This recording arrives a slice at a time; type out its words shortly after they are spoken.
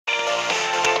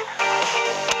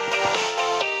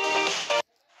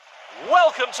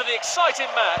Welcome to the exciting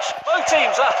match. Both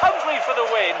teams are hungry for the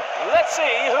win. Let's see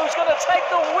who's going to take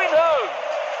the win home.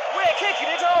 We're kicking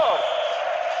it off.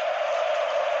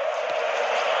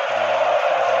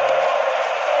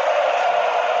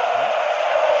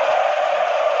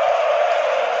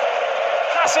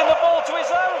 Passing the ball to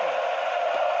his own.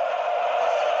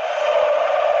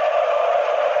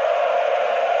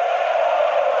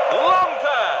 Long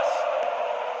pass.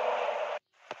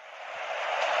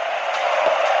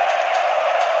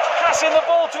 Passing the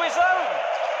ball to his own.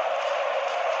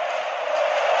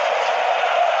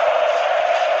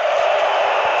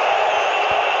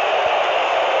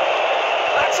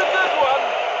 That's a good one.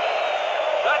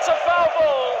 That's a foul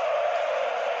ball.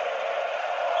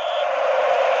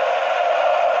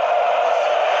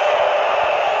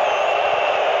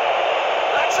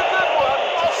 That's a good one.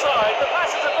 Offside. The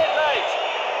pass is a bit late.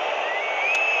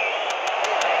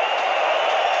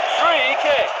 Free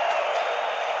kick.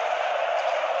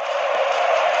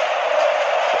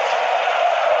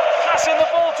 Passing the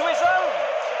ball to his own.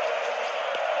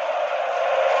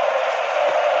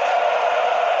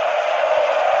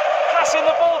 Passing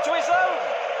the ball to his own.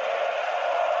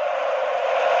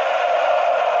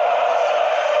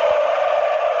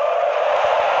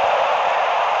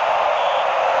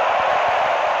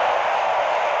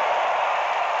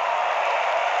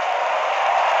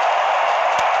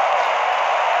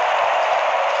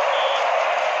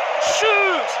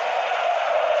 Shoot!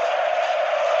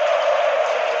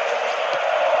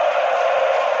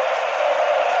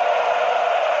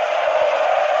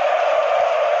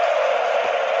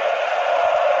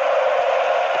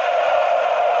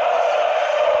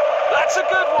 That's a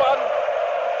good one.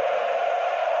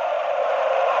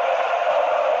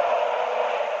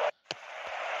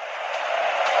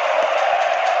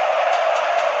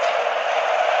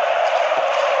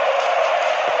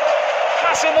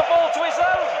 Passing the ball to his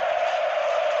own.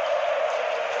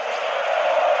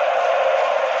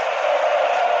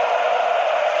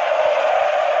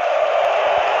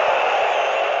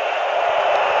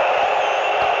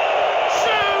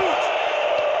 Shoot!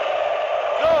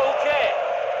 Goal kick.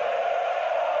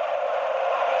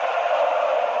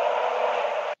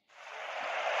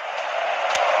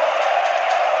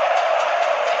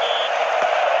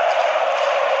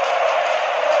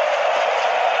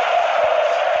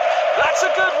 That's a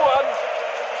good one.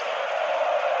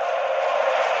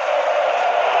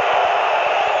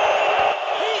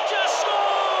 He just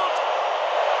scored.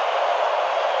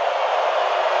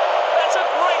 That's a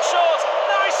great shot.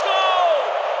 Nice goal.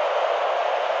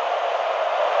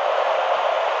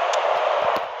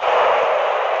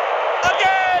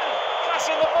 Again.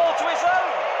 Passing the ball to his own.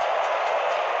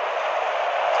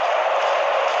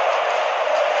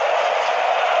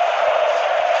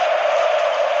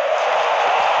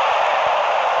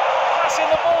 Passing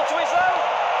the ball to his own.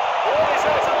 Ball is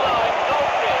out of line. Goal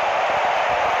kick.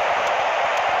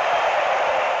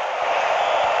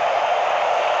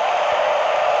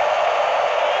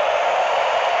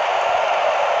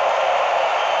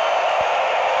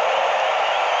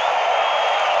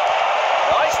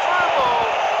 Nice through ball.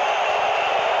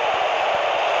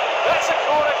 That's a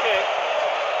corner kick.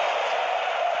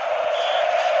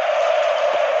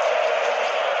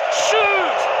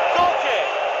 Shoot! Goal kick.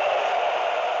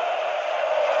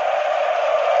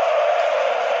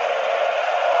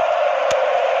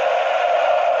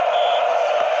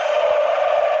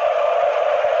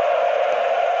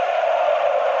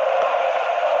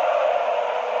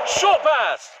 Short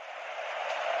pass.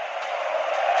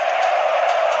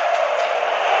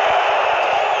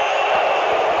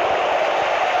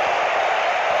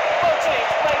 Both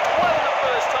teams played well in the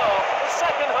first half. The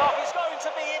second half is going to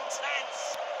be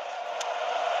intense.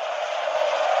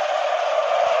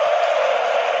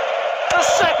 The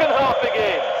second half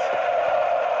begins.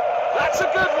 That's a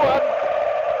good one.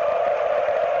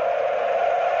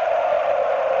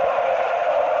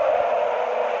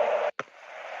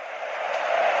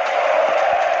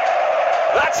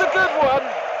 That's a good one.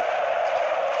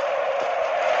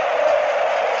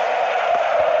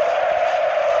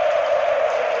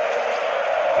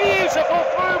 Beautiful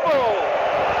through ball.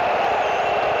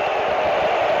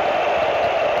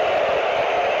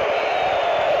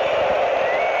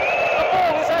 The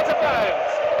ball is out of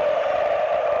bounds.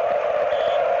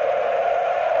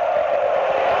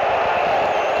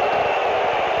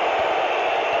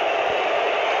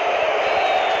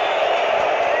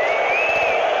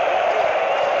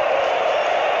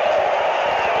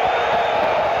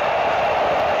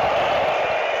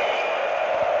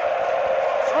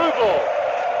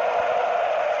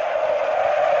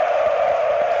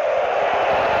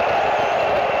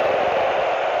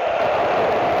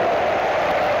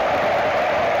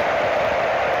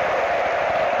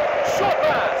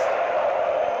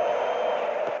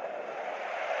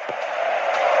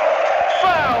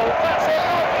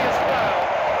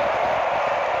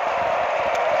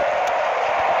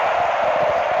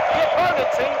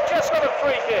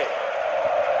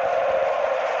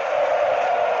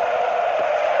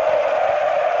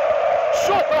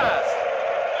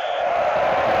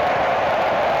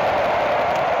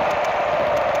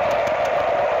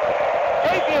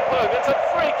 opponent a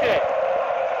free kick.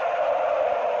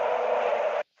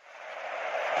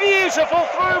 Beautiful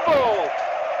through ball.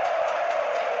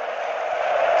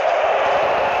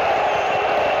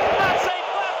 That's a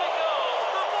classic goal.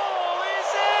 The ball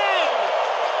is in.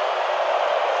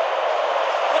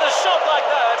 With a shot like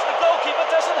that, the goalkeeper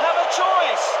doesn't have a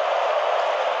choice.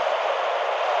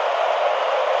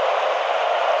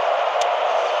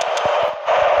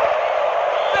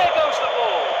 There goes the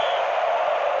ball.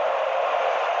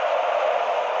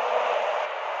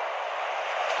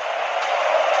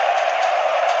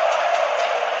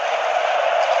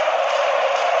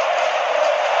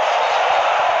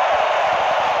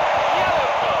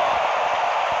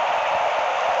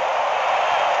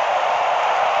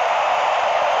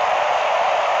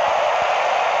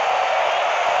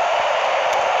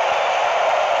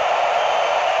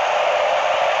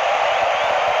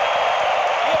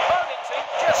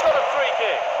 Just got a free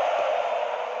kick.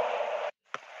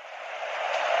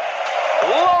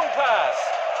 Long pass.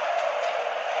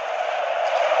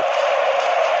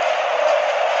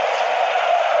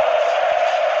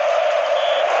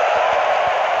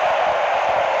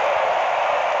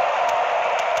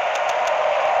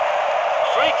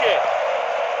 Free kick.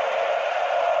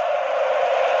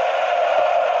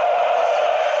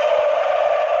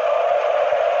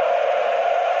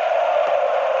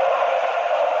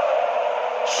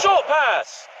 Short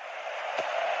pass.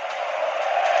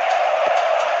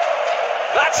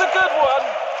 That's a good one.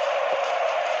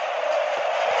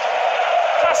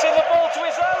 Passing the ball to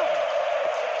his own.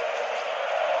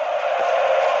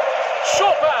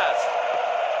 Short pass.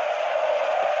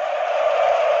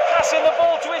 Passing the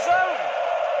ball to his own.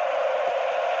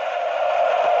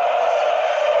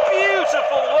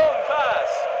 Beautiful long pass.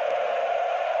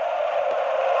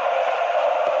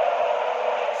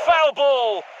 Foul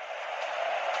ball.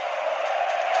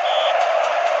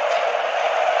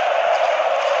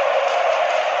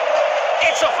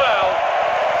 It's a foul.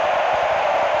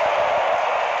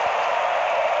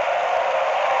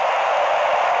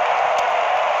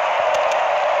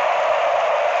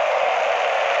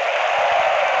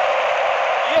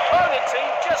 The opponent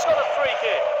team just got a free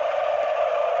kick.